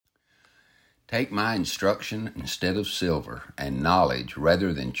Take my instruction instead of silver, and knowledge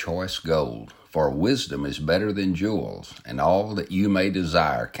rather than choice gold. For wisdom is better than jewels, and all that you may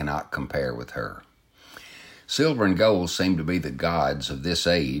desire cannot compare with her. Silver and gold seem to be the gods of this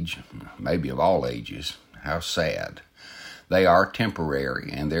age, maybe of all ages. How sad. They are temporary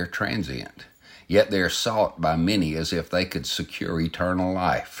and they're transient, yet they're sought by many as if they could secure eternal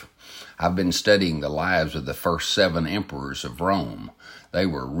life. I've been studying the lives of the first 7 emperors of Rome. They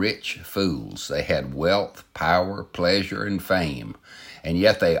were rich fools. They had wealth, power, pleasure, and fame, and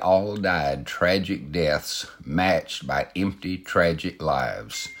yet they all died tragic deaths matched by empty, tragic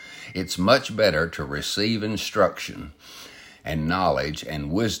lives. It's much better to receive instruction and knowledge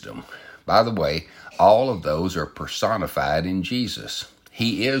and wisdom. By the way, all of those are personified in Jesus.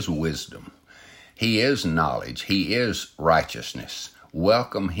 He is wisdom. He is knowledge. He is righteousness.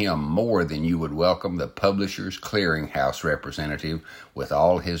 Welcome him more than you would welcome the Publishers Clearinghouse representative with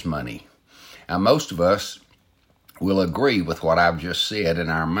all his money. Now, most of us will agree with what I've just said in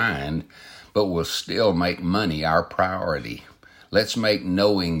our mind, but will still make money our priority. Let's make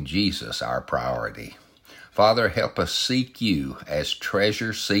knowing Jesus our priority. Father, help us seek you as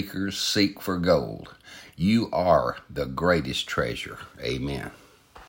treasure seekers seek for gold. You are the greatest treasure. Amen.